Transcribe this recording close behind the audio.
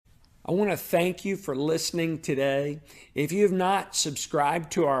I want to thank you for listening today. If you have not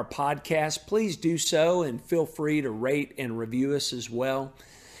subscribed to our podcast, please do so and feel free to rate and review us as well.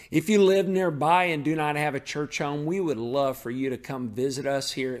 If you live nearby and do not have a church home, we would love for you to come visit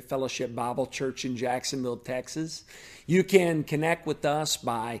us here at Fellowship Bible Church in Jacksonville, Texas. You can connect with us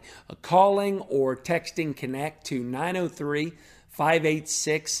by calling or texting Connect to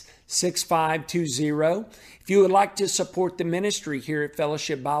 903-586-6520. If you would like to support the ministry here at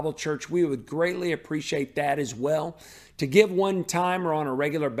Fellowship Bible Church, we would greatly appreciate that as well. To give one time or on a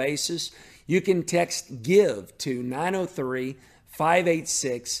regular basis, you can text GIVE to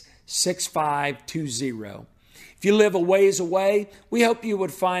 903-586-6520. If you live a ways away, we hope you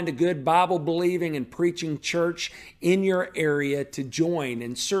would find a good Bible-believing and preaching church in your area to join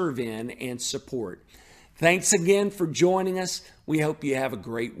and serve in and support. Thanks again for joining us. We hope you have a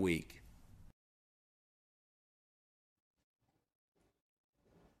great week.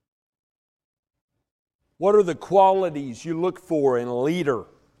 What are the qualities you look for in a leader?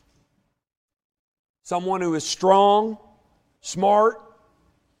 Someone who is strong, smart,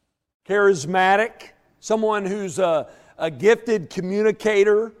 charismatic, someone who's a gifted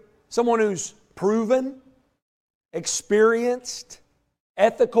communicator, someone who's proven, experienced,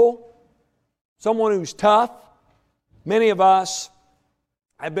 ethical, someone who's tough. Many of us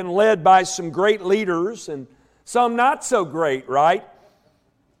have been led by some great leaders and some not so great, right?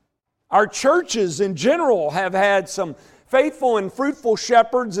 Our churches in general have had some faithful and fruitful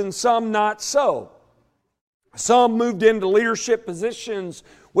shepherds and some not so. Some moved into leadership positions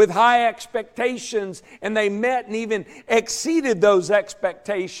with high expectations, and they met and even exceeded those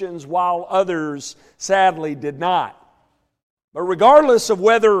expectations, while others sadly did not. But regardless of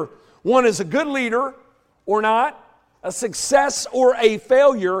whether one is a good leader or not, a success or a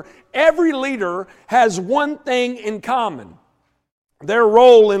failure, every leader has one thing in common. Their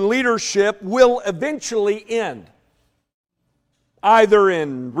role in leadership will eventually end, either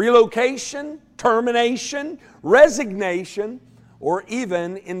in relocation, termination, resignation, or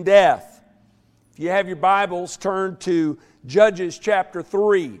even in death. If you have your Bibles, turn to Judges chapter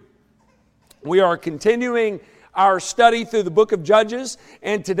 3. We are continuing our study through the book of Judges,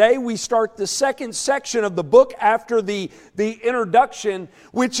 and today we start the second section of the book after the introduction,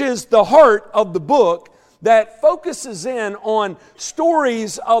 which is the heart of the book, that focuses in on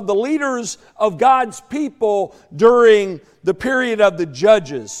stories of the leaders of God's people during the period of the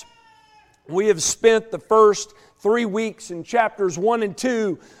Judges. We have spent the first 3 weeks in chapters 1 and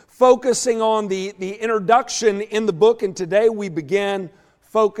 2 focusing on the introduction in the book, and today we begin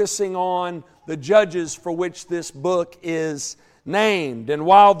focusing on the judges for which this book is named. And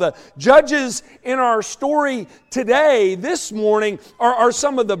while the judges in our story today, this morning, are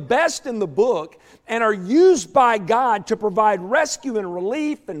some of the best in the book and are used by God to provide rescue and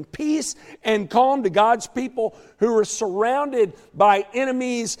relief and peace and calm to God's people who are surrounded by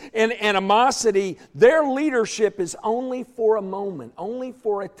enemies and animosity, their leadership is only for a moment, only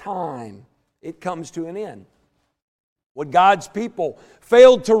for a time. It comes to an end. What God's people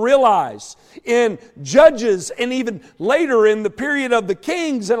failed to realize in Judges and even later in the period of the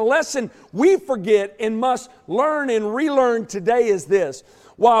Kings, and a lesson we forget and must learn and relearn today is this: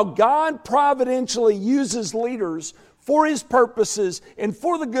 while God providentially uses leaders for His purposes and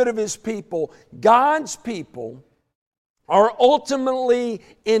for the good of His people, God's people are ultimately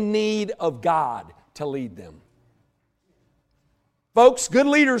in need of God to lead them. Folks, good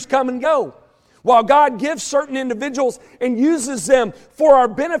leaders come and go. While God gives certain individuals and uses them for our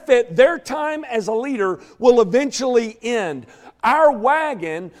benefit, their time as a leader will eventually end. Our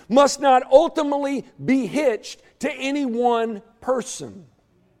wagon must not ultimately be hitched to any one person.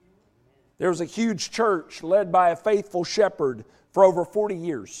 There was a huge church led by a faithful shepherd for over 40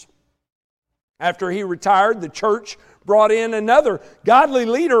 years. After he retired, the church brought in another godly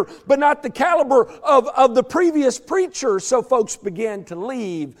leader, but not the caliber of the previous preacher, so folks began to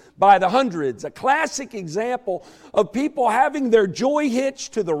leave by the hundreds. A classic example of people having their joy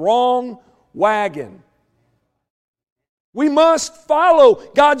hitched to the wrong wagon. We must follow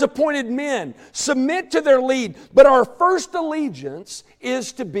God's appointed men, submit to their lead, but our first allegiance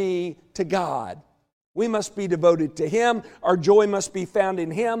is to be to God. We must be devoted to Him. Our joy must be found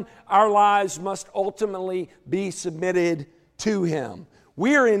in Him. Our lives must ultimately be submitted to Him.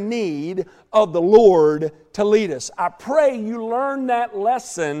 We are in need of the Lord to lead us. I pray you learn that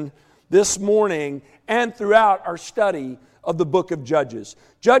lesson this morning and throughout our study of the book of Judges.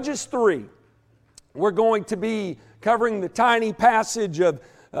 Judges 3. We're going to be covering the tiny passage of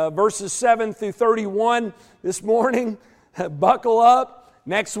verses 7 through 31 this morning. Buckle up.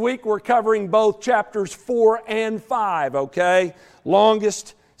 Next week we're covering both chapters 4 and 5, okay?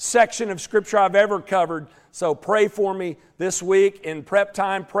 Longest section of Scripture I've ever covered. So pray for me this week. In prep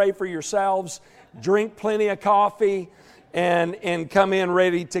time, pray for yourselves. Drink plenty of coffee and come in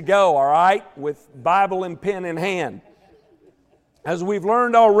ready to go, all right? With Bible and pen in hand. As we've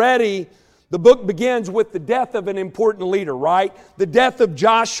learned already, the book begins with the death of an important leader, right? The death of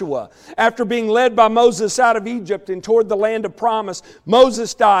Joshua. After being led by Moses out of Egypt and toward the land of promise,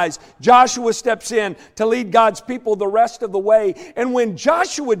 Moses dies. Joshua steps in to lead God's people the rest of the way. And when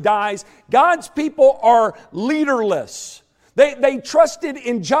Joshua dies, God's people are leaderless. They trusted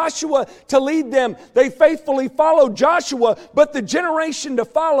in Joshua to lead them. They faithfully followed Joshua, but the generation to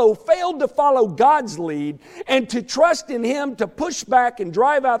follow failed to follow God's lead and to trust in Him to push back and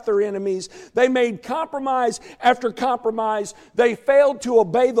drive out their enemies. They made compromise after compromise. They failed to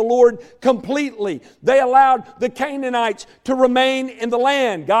obey the Lord completely. They allowed the Canaanites to remain in the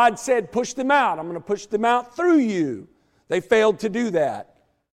land. God said, push them out. I'm going to push them out through you. They failed to do that.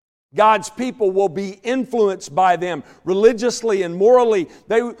 God's people will be influenced by them religiously and morally.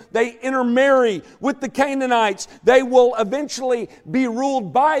 They intermarry with the Canaanites. They will eventually be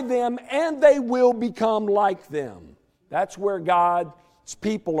ruled by them, and they will become like them. That's where God's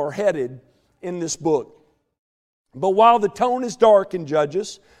people are headed in this book. But while the tone is dark in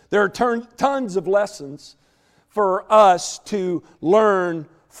Judges, there are tons of lessons for us to learn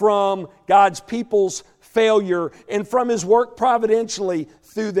from God's people's failure and from His work providentially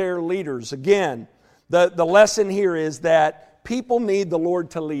through their leaders. Again, the lesson here is that people need the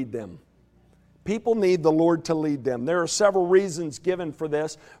Lord to lead them. People need the Lord to lead them. There are several reasons given for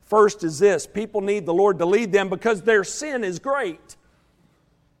this. First is this: people need the Lord to lead them because their sin is great.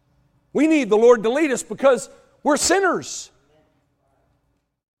 We need the Lord to lead us because we're sinners.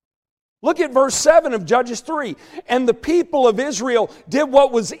 Look at verse 7 of Judges 3. And the people of Israel did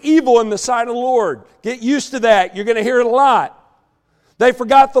what was evil in the sight of the Lord. Get used to that. You're going to hear it a lot. They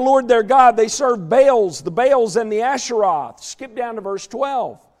forgot the Lord their God. They served Baals, the Baals and the Asheroth. Skip down to verse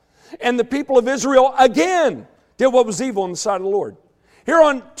 12. And the people of Israel again did what was evil in the sight of the Lord. Here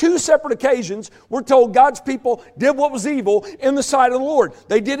on two separate occasions, we're told God's people did what was evil in the sight of the Lord.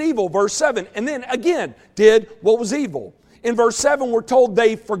 They did evil, verse 7. And then again, did what was evil. In verse 7, we're told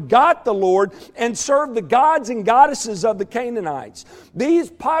they forgot the Lord and served the gods and goddesses of the Canaanites.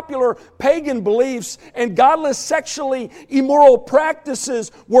 These popular pagan beliefs and godless sexually immoral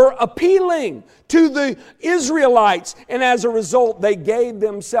practices were appealing to the Israelites, and as a result, they gave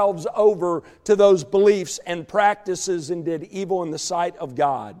themselves over to those beliefs and practices and did evil in the sight of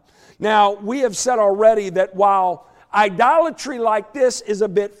God. Now, we have said already that while idolatry like this is a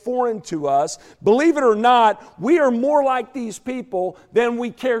bit foreign to us, believe it or not, we are more like these people than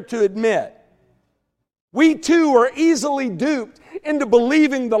we care to admit. We too are easily duped into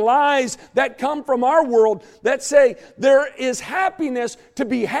believing the lies that come from our world that say there is happiness to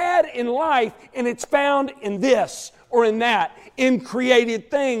be had in life and it's found in this or in that, in created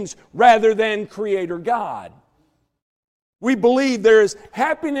things rather than Creator God. We believe there is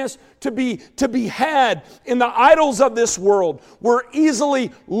happiness to be had in the idols of this world. We're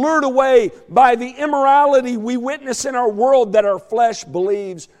easily lured away by the immorality we witness in our world that our flesh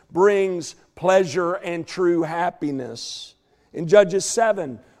believes brings pleasure and true happiness. In Judges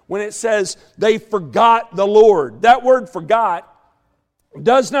 7, when it says they forgot the Lord, that word forgot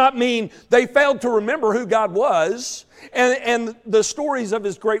does not mean they failed to remember who God was and the stories of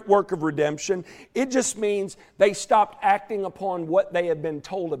His great work of redemption. It just means they stopped acting upon what they had been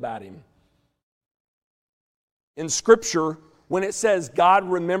told about Him. In Scripture, when it says God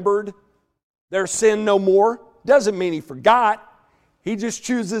remembered their sin no more, doesn't mean He forgot. He just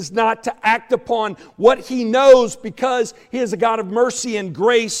chooses not to act upon what He knows because He is a God of mercy and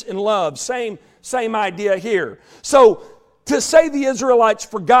grace and love. Same idea here. So, to say the Israelites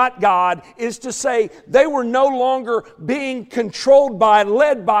forgot God is to say they were no longer being controlled by,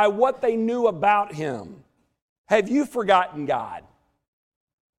 led by what they knew about Him. Have you forgotten God?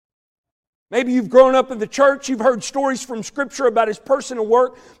 Maybe you've grown up in the church, you've heard stories from Scripture about His person and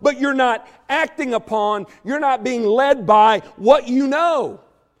work, but you're not acting upon, you're not being led by what you know.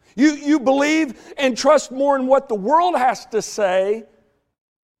 You believe and trust more in what the world has to say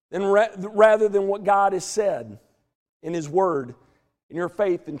rather than what God has said in His Word. And your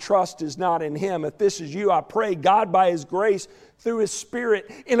faith and trust is not in Him. If this is you, I pray God by His grace, through His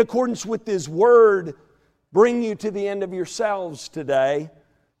Spirit, in accordance with His Word, bring you to the end of yourselves today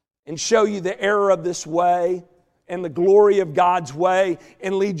and show you the error of this way and the glory of God's way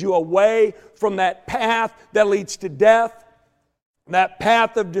and lead you away from that path that leads to death, that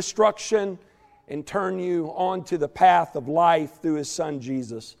path of destruction, and turn you onto the path of life through His Son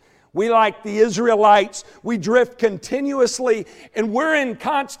Jesus. We, like the Israelites, we drift continuously, and we're in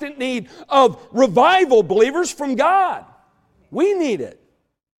constant need of revival, believers, from God. We need it.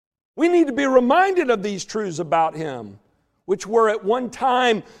 We need to be reminded of these truths about Him, which were at one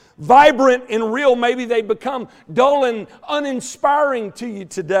time vibrant and real. Maybe they become dull and uninspiring to you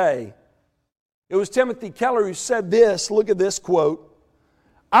today. It was Timothy Keller who said this. Look at this quote.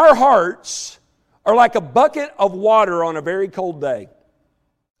 Our hearts are like a bucket of water on a very cold day.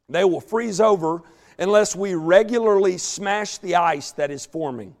 They will freeze over unless we regularly smash the ice that is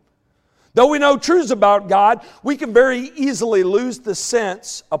forming. Though we know truths about God, we can very easily lose the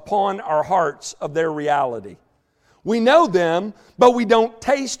sense upon our hearts of their reality. We know them, but we don't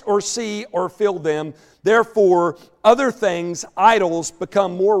taste or see or feel them. Therefore, other things, idols,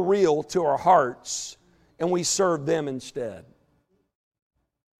 become more real to our hearts, and we serve them instead.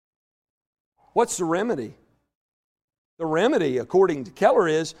 What's the remedy? The remedy, according to Keller,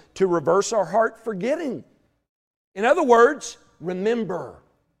 is to reverse our heart forgetting. In other words, remember.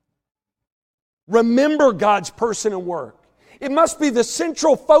 Remember God's person and work. It must be the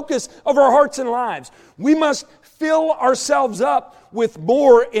central focus of our hearts and lives. We must fill ourselves up with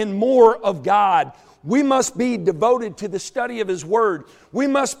more and more of God. We must be devoted to the study of His Word. We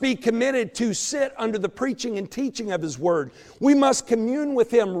must be committed to sit under the preaching and teaching of His Word. We must commune with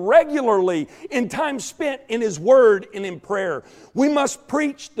Him regularly in time spent in His Word and in prayer. We must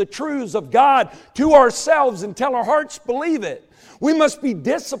preach the truths of God to ourselves until our hearts believe it. We must be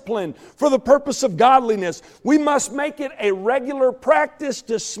disciplined for the purpose of godliness. We must make it a regular practice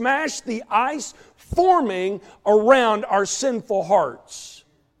to smash the ice forming around our sinful hearts.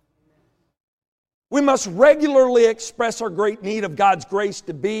 We must regularly express our great need of God's grace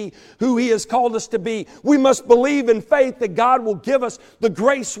to be who He has called us to be. We must believe in faith that God will give us the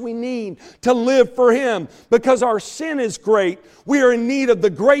grace we need to live for Him. Because our sin is great, we are in need of the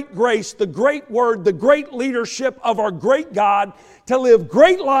great grace, the great Word, the great leadership of our great God to live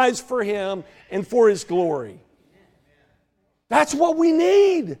great lives for Him and for His glory. That's what we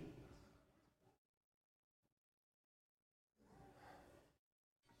need.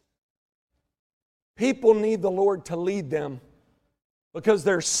 People need the Lord to lead them because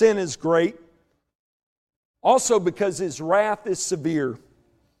their sin is great. Also because His wrath is severe.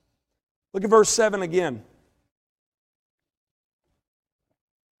 Look at verse 7 again.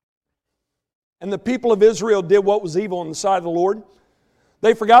 And the people of Israel did what was evil in the sight of the Lord.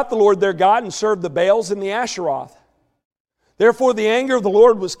 They forgot the Lord their God and served the Baals and the Asheroth. Therefore the anger of the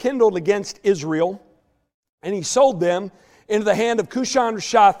Lord was kindled against Israel, and He sold them into the hand of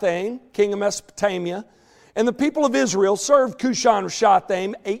Cushan-Rishathaim, king of Mesopotamia. And the people of Israel served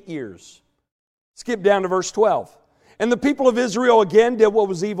Cushan-Rishathaim 8 years. Skip down to verse 12. And the people of Israel again did what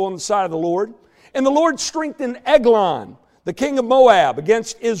was evil in the sight of the Lord. And the Lord strengthened Eglon, the king of Moab,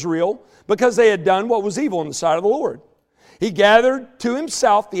 against Israel, because they had done what was evil in the sight of the Lord. He gathered to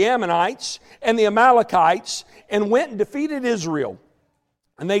himself the Ammonites and the Amalekites and went and defeated Israel.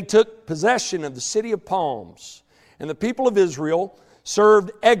 And they took possession of the city of palms. And the people of Israel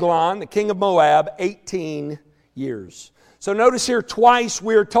served Eglon, the king of Moab, 18 years. So notice here twice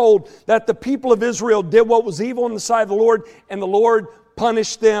we are told that the people of Israel did what was evil in the sight of the Lord, and the Lord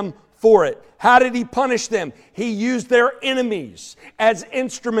punished them for it. How did He punish them? He used their enemies as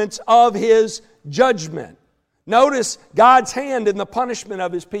instruments of His judgment. Notice God's hand in the punishment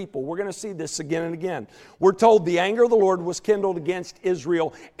of His people. We're going to see this again and again. We're told the anger of the Lord was kindled against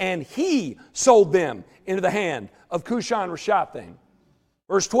Israel, and He sold them into the hand of Cushan-Rishathaim.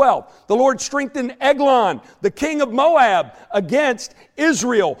 Verse 12, the Lord strengthened Eglon, the king of Moab, against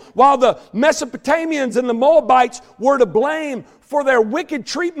Israel, while the Mesopotamians and the Moabites were to blame for their wicked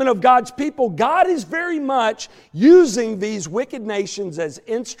treatment of God's people. God is very much using these wicked nations as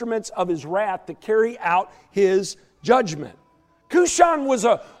instruments of His wrath to carry out His judgment. Cushan was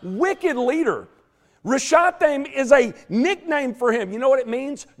a wicked leader. Rishathaim is a nickname for him. You know what it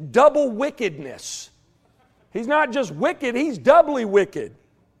means? Double wickedness. He's not just wicked, he's doubly wicked.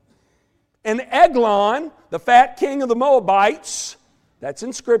 And Eglon, the fat king of the Moabites, that's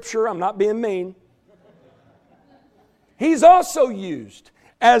in Scripture, I'm not being mean. He's also used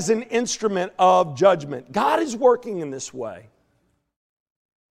as an instrument of judgment. God is working in this way.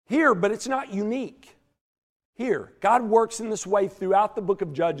 Here, but it's not unique. Here, God works in this way throughout the book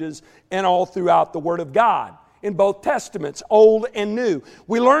of Judges and all throughout the Word of God. In both Testaments, Old and New.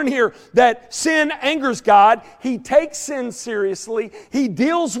 We learn here that sin angers God. He takes sin seriously. He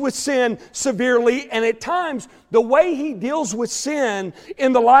deals with sin severely. And at times, the way He deals with sin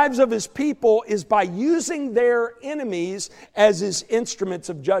in the lives of His people is by using their enemies as His instruments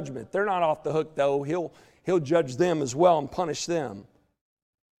of judgment. They're not off the hook, though. He'll judge them as well and punish them.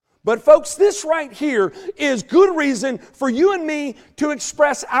 But folks, this right here is good reason for you and me to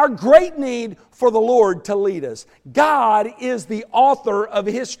express our great need for the Lord to lead us. God is the author of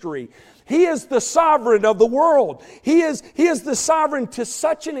history. He is the sovereign of the world. He is the sovereign to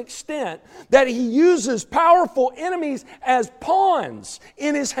such an extent that He uses powerful enemies as pawns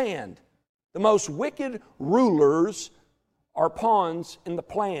in His hand. The most wicked rulers are pawns in the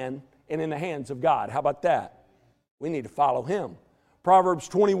plan and in the hands of God. How about that? We need to follow Him. Proverbs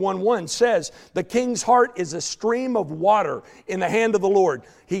 21:1 says, "The king's heart is a stream of water in the hand of the Lord.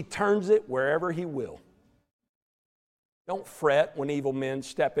 He turns it wherever He will." Don't fret when evil men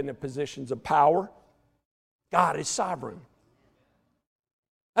step into positions of power. God is sovereign.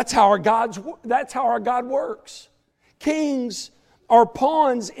 That's how our God works. Kings are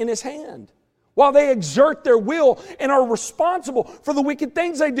pawns in His hand. While they exert their will and are responsible for the wicked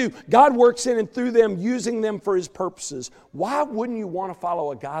things they do, God works in and through them, using them for His purposes. Why wouldn't you want to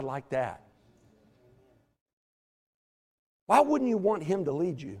follow a God like that? Why wouldn't you want Him to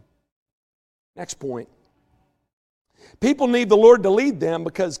lead you? Next point. People need the Lord to lead them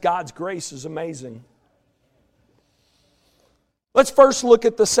because God's grace is amazing. Let's first look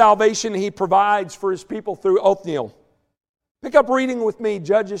at the salvation He provides for His people through Othniel. Pick up reading with me,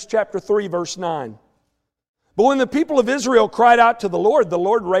 Judges chapter 3, verse 9. "But when the people of Israel cried out to the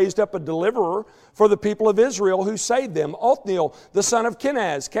Lord raised up a deliverer for the people of Israel who saved them, Othniel, the son of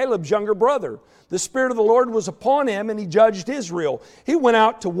Kenaz, Caleb's younger brother. The Spirit of the Lord was upon him, and he judged Israel. He went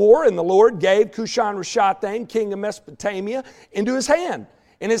out to war, and the Lord gave Cushan-Rishathaim, king of Mesopotamia, into his hand.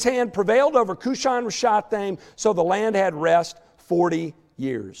 And his hand prevailed over Cushan-Rishathaim, so the land had rest 40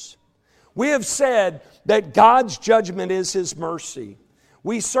 years. We have said that God's judgment is His mercy.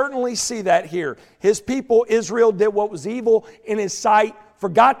 We certainly see that here. His people, Israel, did what was evil in His sight,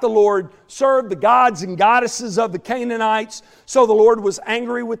 forgot the Lord, served the gods and goddesses of the Canaanites. So the Lord was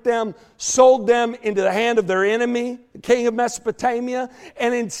angry with them, sold them into the hand of their enemy, the king of Mesopotamia.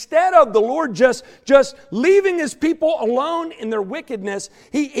 And instead of the Lord just leaving His people alone in their wickedness,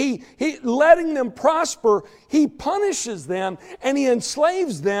 He letting them prosper, He punishes them and He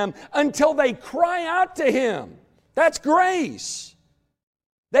enslaves them until they cry out to Him. That's grace.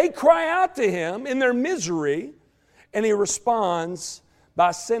 They cry out to Him in their misery, and He responds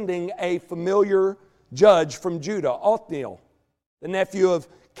by sending a familiar judge from Judah, Othniel, the nephew of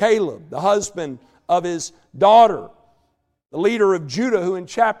Caleb, the husband of his daughter, the leader of Judah, who in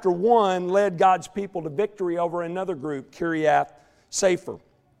chapter 1 led God's people to victory over another group, Kiriath Sefer,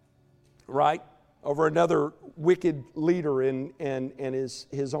 right? Over another wicked leader in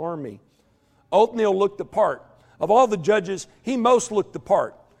his army. Othniel looked the part. Of all the judges, he most looked the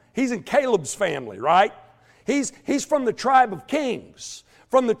part. He's in Caleb's family, right? He's from the tribe of kings,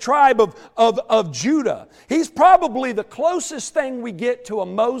 from the tribe of Judah. He's probably the closest thing we get to a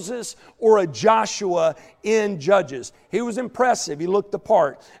Moses or a Joshua in Judges. He was impressive. He looked the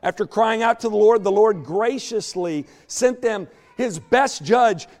part. After crying out to the Lord graciously sent them His best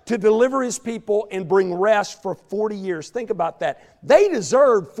judge to deliver His people and bring rest for 40 years. Think about that. They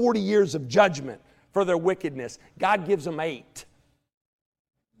deserved 40 years of judgment for their wickedness. God gives them 8.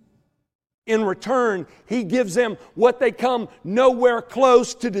 In return, He gives them what they come nowhere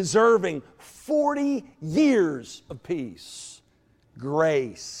close to deserving. 40 years of peace.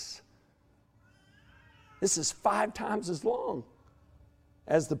 Grace. This is 5 times as long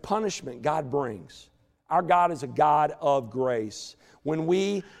as the punishment God brings. Our God is a God of grace. When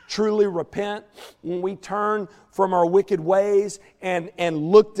we truly repent, when we turn from our wicked ways and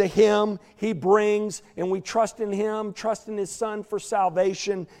look to Him, He brings, and we trust in Him, trust in His Son for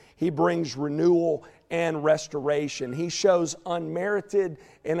salvation, He brings renewal and restoration. He shows unmerited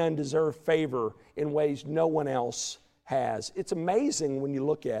and undeserved favor in ways no one else has. It's amazing when you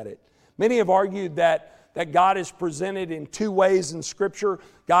look at it. Many have argued that God is presented in 2 ways in Scripture.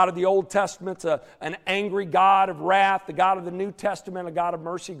 God of the Old Testament's an angry God of wrath. The God of the New Testament, a God of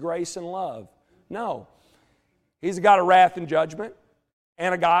mercy, grace, and love. No. He's a God of wrath and judgment,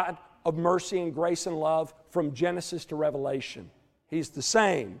 and a God of mercy and grace and love from Genesis to Revelation. He's the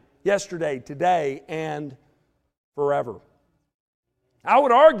same yesterday, today, and forever. I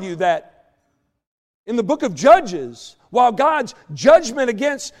would argue that in the book of Judges, while God's judgment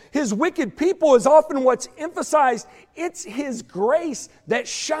against His wicked people is often what's emphasized, it's His grace that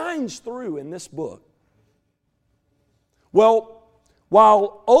shines through in this book. Well,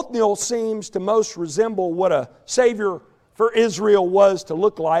 while Othniel seems to most resemble what a Savior for Israel was to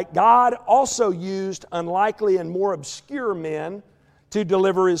look like, God also used unlikely and more obscure men to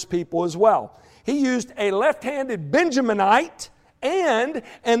deliver His people as well. He used a left-handed Benjaminite and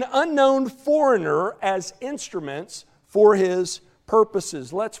an unknown foreigner as instruments for His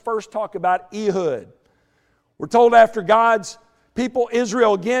purposes. Let's first talk about Ehud. We're told after God's people,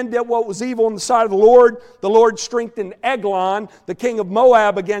 Israel, again did what was evil in the sight of the Lord strengthened Eglon, the king of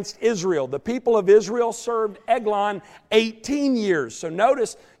Moab, against Israel. The people of Israel served Eglon 18 years. So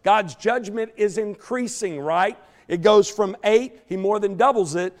notice God's judgment is increasing, right? It goes from 8, He more than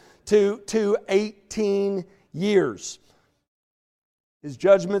doubles it, to 18 years. His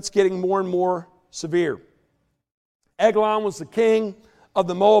judgment's getting more and more severe. Eglon was the king of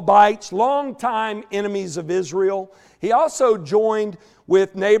the Moabites, longtime enemies of Israel. He also joined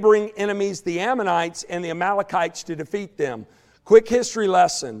with neighboring enemies, the Ammonites and the Amalekites, to defeat them. Quick history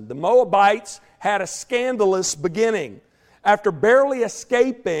lesson. The Moabites had a scandalous beginning. After barely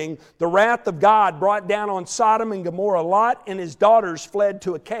escaping, the wrath of God brought down on Sodom and Gomorrah. Lot and his daughters fled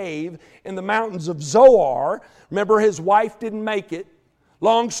to a cave in the mountains of Zoar. Remember, his wife didn't make it.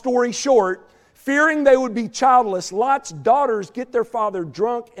 Long story short, fearing they would be childless, Lot's daughters get their father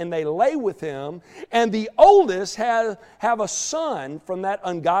drunk and they lay with him. And the oldest have a son from that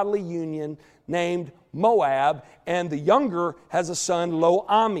ungodly union named Moab. And the younger has a son,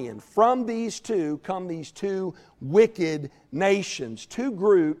 Lo-Ammi. And from these two come these two wicked nations. Two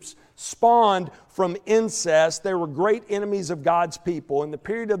groups spawned from incest. They were great enemies of God's people. In the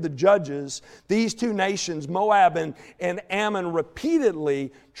period of the Judges, these two nations, Moab and Ammon,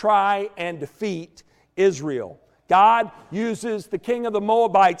 repeatedly try and defeat Israel. God uses the king of the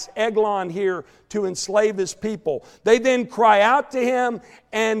Moabites, Eglon, here to enslave His people. They then cry out to Him,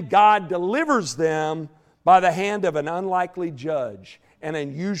 and God delivers them by the hand of an unlikely judge, an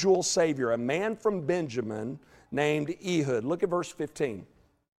unusual Savior, a man from Benjamin named Ehud. Look at verse 15.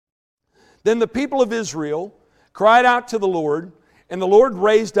 Then the people of Israel cried out to the Lord, and the Lord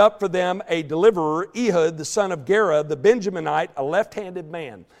raised up for them a deliverer, Ehud, the son of Gera, the Benjaminite, a left-handed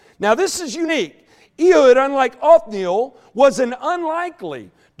man. Now this is unique. Ehud, unlike Othniel, was an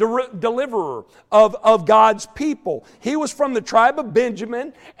unlikely deliverer of God's people. He was from the tribe of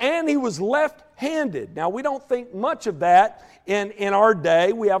Benjamin, and he was left-handed. Now, we don't think much of that in our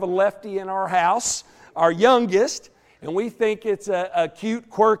day. We have a lefty in our house, our youngest, and we think it's a cute,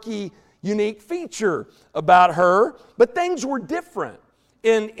 quirky, unique feature about her. But things were different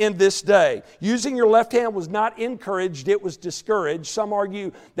in this day. Using your left hand was not encouraged, it was discouraged. Some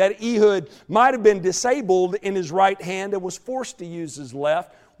argue that Ehud might have been disabled in his right hand and was forced to use his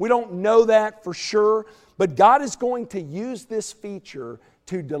left. We don't know that for sure, but God is going to use this feature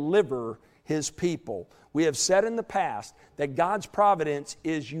to deliver His people. We have said in the past that God's providence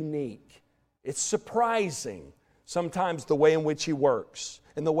is unique. It's surprising sometimes the way in which He works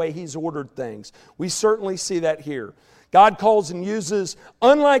and the way He's ordered things. We certainly see that here. God calls and uses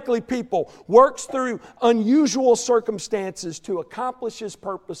unlikely people, works through unusual circumstances to accomplish His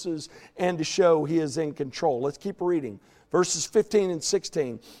purposes and to show He is in control. Let's keep reading. Verses 15 and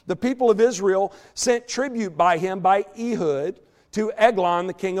 16. The people of Israel sent tribute by Ehud to Eglon,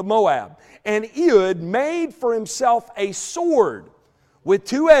 the king of Moab. And Ehud made for himself a sword with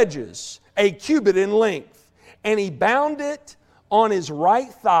two edges, a cubit in length, and he bound it on his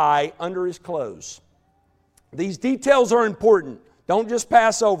right thigh under his clothes. These details are important. Don't just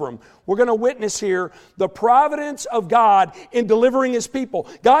pass over them. We're going to witness here the providence of God in delivering His people.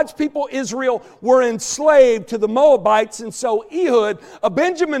 God's people, Israel, were enslaved to the Moabites, and so Ehud, a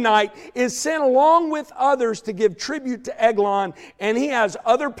Benjaminite, is sent along with others to give tribute to Eglon, and he has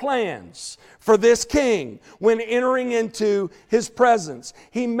other plans for this king when entering into his presence.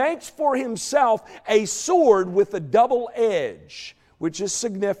 He makes for himself a sword with a double edge, which is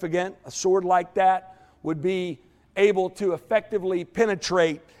significant. A sword like that would be able to effectively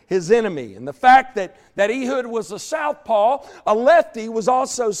penetrate his enemy. And the fact that Ehud was a southpaw, a lefty, was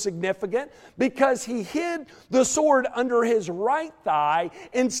also significant because he hid the sword under his right thigh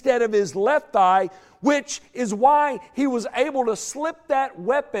instead of his left thigh, which is why he was able to slip that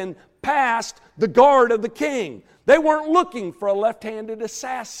weapon past the guard of the king. They weren't looking for a left-handed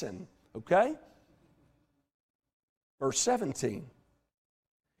assassin. Okay? Verse 17.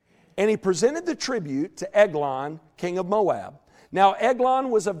 And he presented the tribute to Eglon, king of Moab. Now,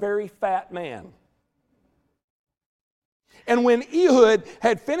 Eglon was a very fat man. And when Ehud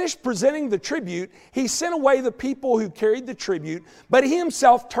had finished presenting the tribute, he sent away the people who carried the tribute, but he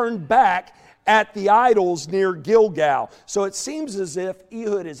himself turned back at the idols near Gilgal. So it seems as if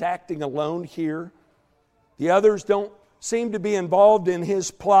Ehud is acting alone here. The others don't seem to be involved in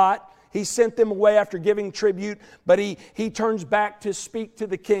his plot. He sent them away after giving tribute, but he turns back to speak to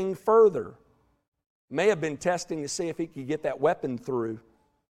the king further. May have been testing to see if he could get that weapon through.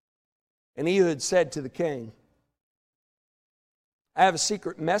 And Ehud said to the king, I have a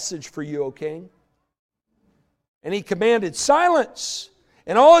secret message for you, O king. And he commanded silence.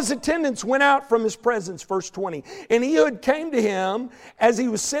 And all his attendants went out from his presence. Verse 20. And Ehud came to him as he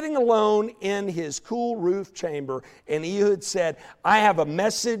was sitting alone in his cool roof chamber. And Ehud said, I have a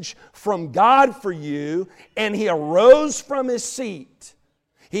message from God for you. And he arose from his seat.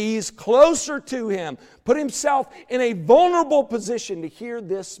 He's closer to him. Put himself in a vulnerable position to hear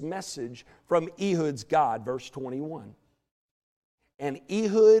this message from Ehud's God. Verse 21. And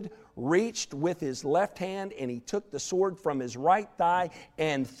Ehud reached with his left hand, and he took the sword from his right thigh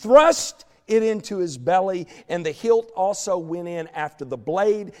and thrust it into his belly, and the hilt also went in after the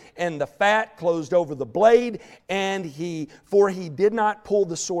blade, and the fat closed over the blade, for he did not pull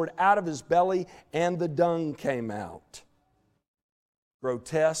the sword out of his belly, and the dung came out.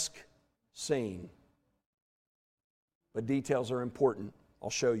 Grotesque scene. But details are important.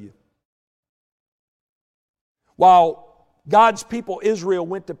 I'll show you. While God's people Israel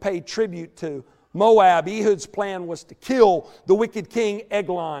went to pay tribute to Moab, Ehud's plan was to kill the wicked king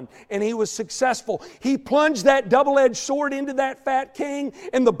Eglon, and he was successful. He plunged that double-edged sword into that fat king,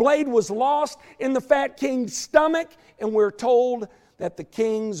 and the blade was lost in the fat king's stomach, and we're told that the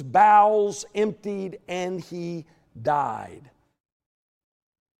king's bowels emptied and he died.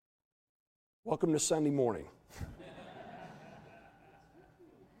 Welcome to Sunday morning.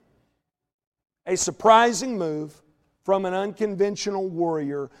 A surprising move from an unconventional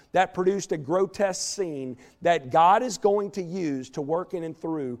warrior that produced a grotesque scene that God is going to use to work in and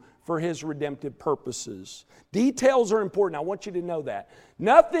through for His redemptive purposes. Details are important. I want you to know that.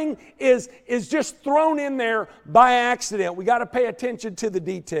 Nothing is just thrown in there by accident. We got to pay attention to the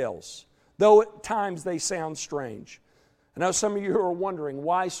details, though at times they sound strange. I know some of you are wondering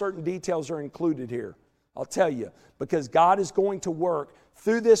why certain details are included here. I'll tell you, because God is going to work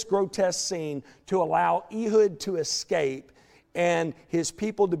through this grotesque scene to allow Ehud to escape and his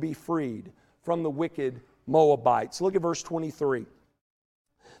people to be freed from the wicked Moabites. Look at verse 23.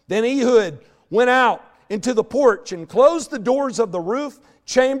 Then Ehud went out into the porch and closed the doors of the roof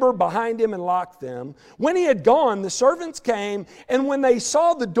chamber behind him and locked them. When he had gone, the servants came, and when they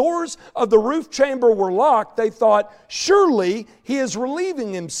saw the doors of the roof chamber were locked, they thought, surely he is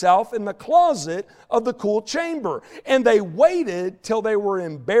relieving himself in the closet of the cool chamber. And they waited till they were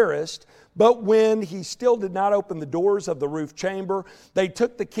embarrassed. But when he still did not open the doors of the roof chamber, they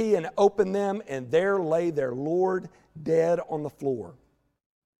took the key and opened them, and there lay their Lord dead on the floor.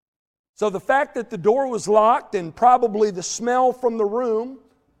 So the fact that the door was locked and probably the smell from the room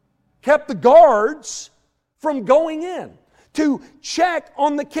kept the guards from going in to check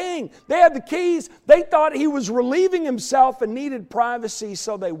on the king. They had the keys. They thought he was relieving himself and needed privacy,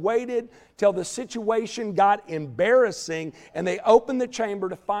 so they waited till the situation got embarrassing, and they opened the chamber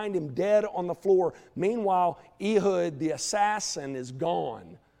to find him dead on the floor. Meanwhile, Ehud, the assassin, is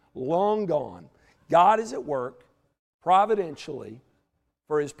gone, long gone. God is at work providentially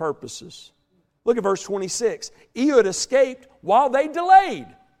for His purposes. Look at verse 26. Ehud escaped while they delayed,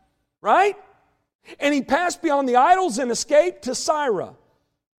 right? And he passed beyond the idols and escaped to Sirah.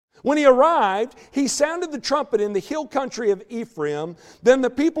 When he arrived, he sounded the trumpet in the hill country of Ephraim. Then the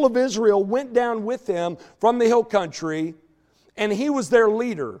people of Israel went down with him from the hill country, and he was their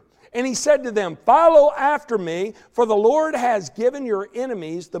leader. And he said to them, follow after me, for the Lord has given your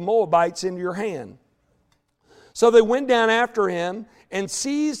enemies, the Moabites, into your hand. So they went down after him and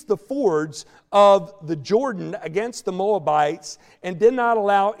seized the fords of the Jordan against the Moabites and did not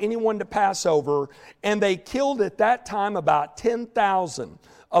allow anyone to pass over. And they killed at that time about 10,000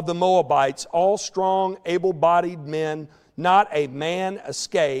 of the Moabites, all strong, able-bodied men. Not a man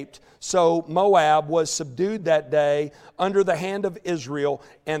escaped. So Moab was subdued that day under the hand of Israel,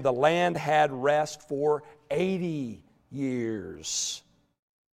 and the land had rest for 80 years.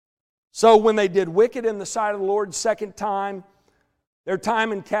 So when they did wicked in the sight of the Lord the second time, their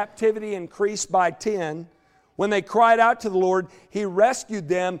time in captivity increased by 10. When they cried out to the Lord, He rescued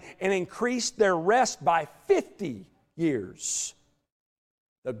them and increased their rest by 50 years.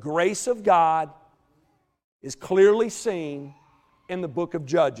 The grace of God is clearly seen in the book of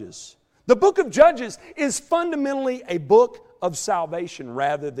Judges. The book of Judges is fundamentally a book of salvation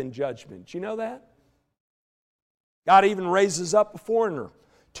rather than judgment. You know that? God even raises up a foreigner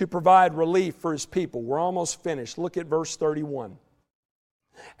to provide relief for His people. We're almost finished. Look at verse 31.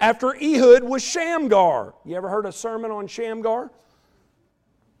 After Ehud was Shamgar. You ever heard a sermon on Shamgar?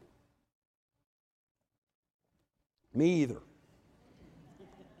 Me either.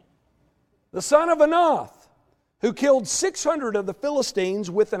 The son of Anath, who killed 600 of the Philistines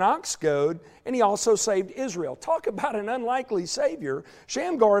with an ox goad, and he also saved Israel. Talk about an unlikely Savior.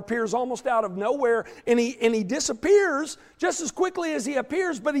 Shamgar appears almost out of nowhere, and he disappears just as quickly as he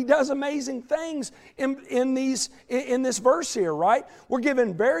appears, but he does amazing things in this verse here, right? We're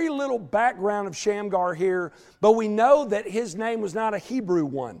given very little background of Shamgar here, but we know that his name was not a Hebrew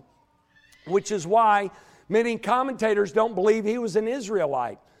one, which is why many commentators don't believe he was an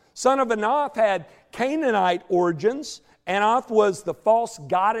Israelite. Son of Anath had Canaanite origins. Anath was the false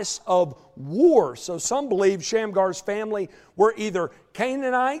goddess of war. So some believe Shamgar's family were either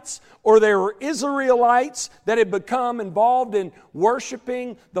Canaanites or they were Israelites that had become involved in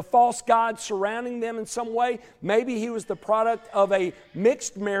worshiping the false gods surrounding them in some way. Maybe he was the product of a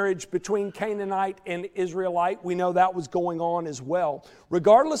mixed marriage between Canaanite and Israelite. We know that was going on as well.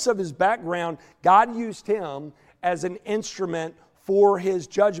 Regardless of his background, God used him as an instrument for His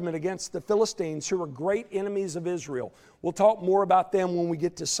judgment against the Philistines, who were great enemies of Israel. We'll talk more about them when we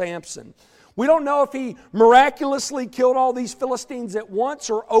get to Samson. We don't know if he miraculously killed all these Philistines at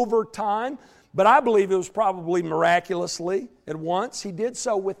once or over time, but I believe it was probably miraculously at once. He did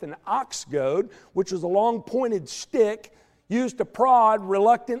so with an ox goad, which was a long pointed stick used to prod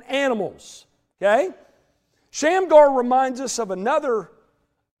reluctant animals. Okay? Shamgar reminds us of another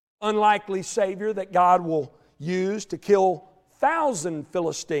unlikely Savior that God will use to kill 1,000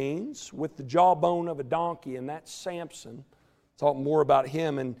 Philistines with the jawbone of a donkey, and that's Samson. Talk more about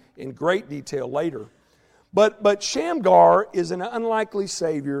him in great detail later. But Shamgar is an unlikely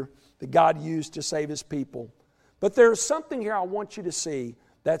Savior that God used to save His people. But there's something here I want you to see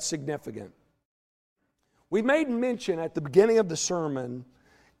that's significant. We made mention at the beginning of the sermon,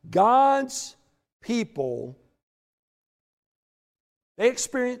 God's people, they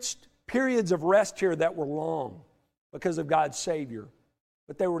experienced periods of rest here that were long because of God's Savior,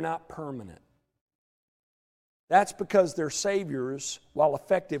 but they were not permanent. That's because their saviors, while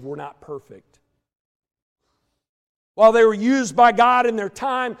effective, were not perfect. While they were used by God in their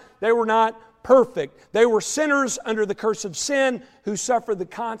time, they were not perfect. They were sinners under the curse of sin who suffered the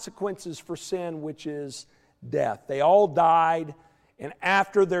consequences for sin, which is death. They all died, and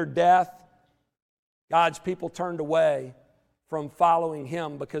after their death, God's people turned away from following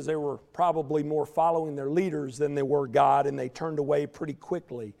Him because they were probably more following their leaders than they were God, and they turned away pretty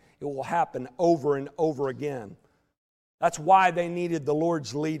quickly. It will happen over and over again. That's why they needed the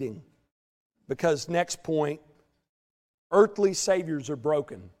Lord's leading. Because next point, earthly saviors are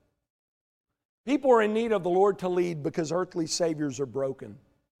broken. People are in need of the Lord to lead because earthly saviors are broken.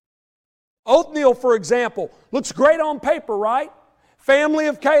 Othniel, for example, looks great on paper, right? Family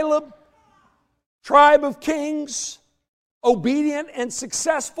of Caleb, tribe of kings, obedient and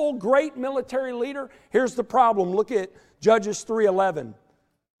successful, great military leader. Here's the problem. Look at Judges 3:11.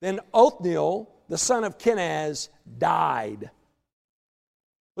 Then Othniel, the son of Kenaz, died.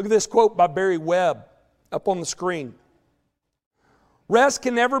 Look at this quote by Barry Webb up on the screen. Rest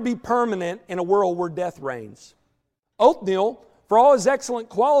can never be permanent in a world where death reigns. Othniel, for all his excellent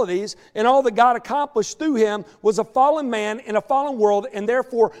qualities and all that God accomplished through him, was a fallen man in a fallen world and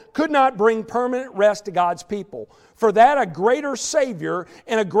therefore could not bring permanent rest to God's people. For that, a greater Savior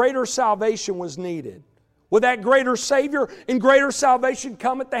and a greater salvation was needed. Would that greater Savior and greater salvation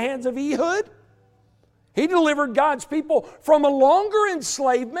come at the hands of Ehud? He delivered God's people from a longer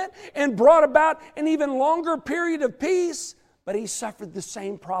enslavement and brought about an even longer period of peace, but he suffered the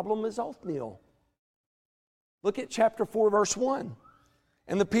same problem as Othniel. Look at chapter 4, verse 1.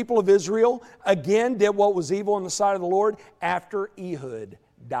 And the people of Israel again did what was evil in the sight of the Lord after Ehud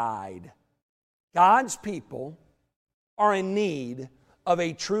died. God's people are in need of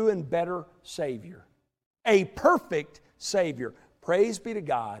a true and better Savior. A perfect Savior. Praise be to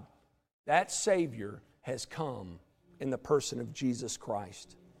God. That Savior has come in the person of Jesus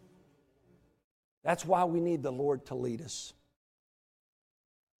Christ. That's why we need the Lord to lead us.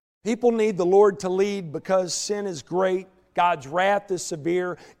 People need the Lord to lead because sin is great, God's wrath is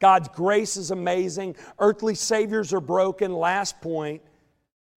severe, God's grace is amazing, earthly saviors are broken. Last point,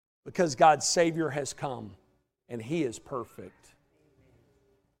 because God's Savior has come and He is perfect.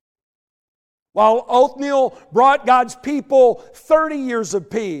 While Othniel brought God's people 30 years of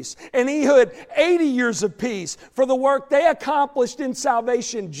peace and Ehud 80 years of peace for the work they accomplished in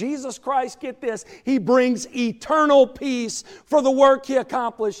salvation, Jesus Christ, get this, He brings eternal peace for the work He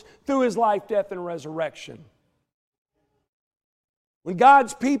accomplished through His life, death, and resurrection. When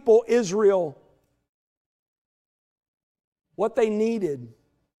God's people, Israel, what they needed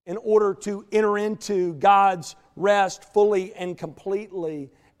in order to enter into God's rest fully and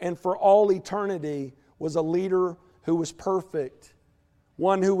completely and for all eternity was a leader who was perfect,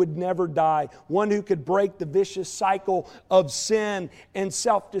 one who would never die, one who could break the vicious cycle of sin and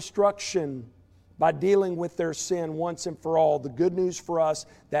self-destruction by dealing with their sin once and for all. The good news for us,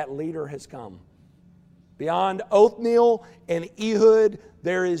 that leader has come. Beyond Othniel and Ehud,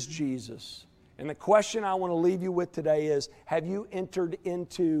 there is Jesus. And the question I want to leave you with today is, have you entered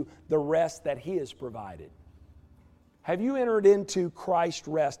into the rest that He has provided? Have you entered into Christ's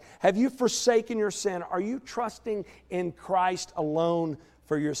rest? Have you forsaken your sin? Are you trusting in Christ alone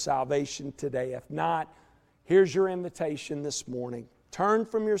for your salvation today? If not, here's your invitation this morning. Turn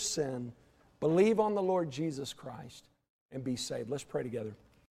from your sin, believe on the Lord Jesus Christ, and be saved. Let's pray together.